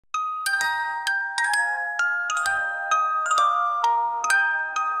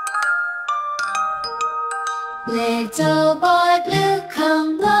Little boy blue,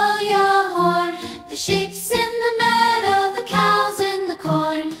 come blow your horn. The sheep's in the meadow, the cow's in the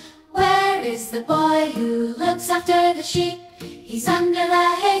corn. Where is the boy who looks after the sheep? He's under the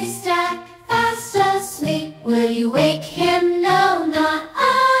haystack, fast asleep. Will you wake him? No, not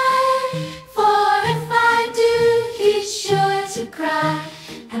I. For if I do, he's sure to cry.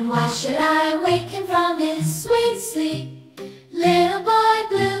 And why should I wake him from his sweet sleep? Little boy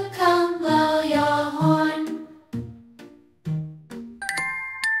blue, come blow your horn.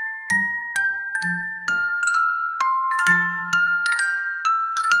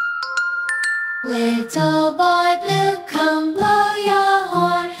 Little boy blue, come blow your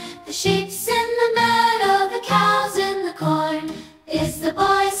horn. The sheep's in the meadow, the cow's in the corn. Is the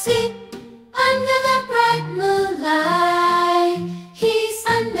boy asleep under the bright moonlight? He's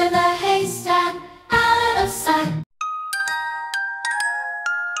under the haystack, out of sight.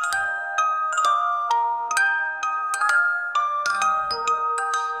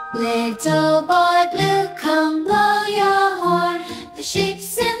 Little boy blue, come blow your horn. The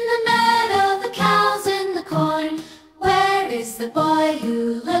sheep's in the meadow, the cow's in the corn. Where is the boy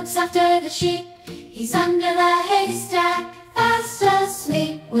who looks after the sheep? He's under the haystack, fast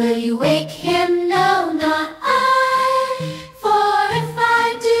asleep. Will you wake him? No, not I. For if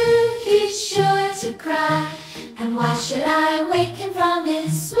I do, he's sure to cry. And why should I wake him from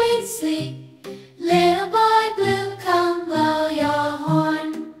his sweet sleep? Little boy blue, come blow your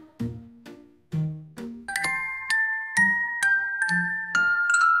horn.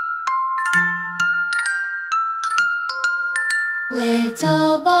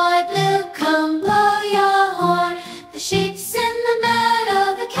 Little boy blue, come blow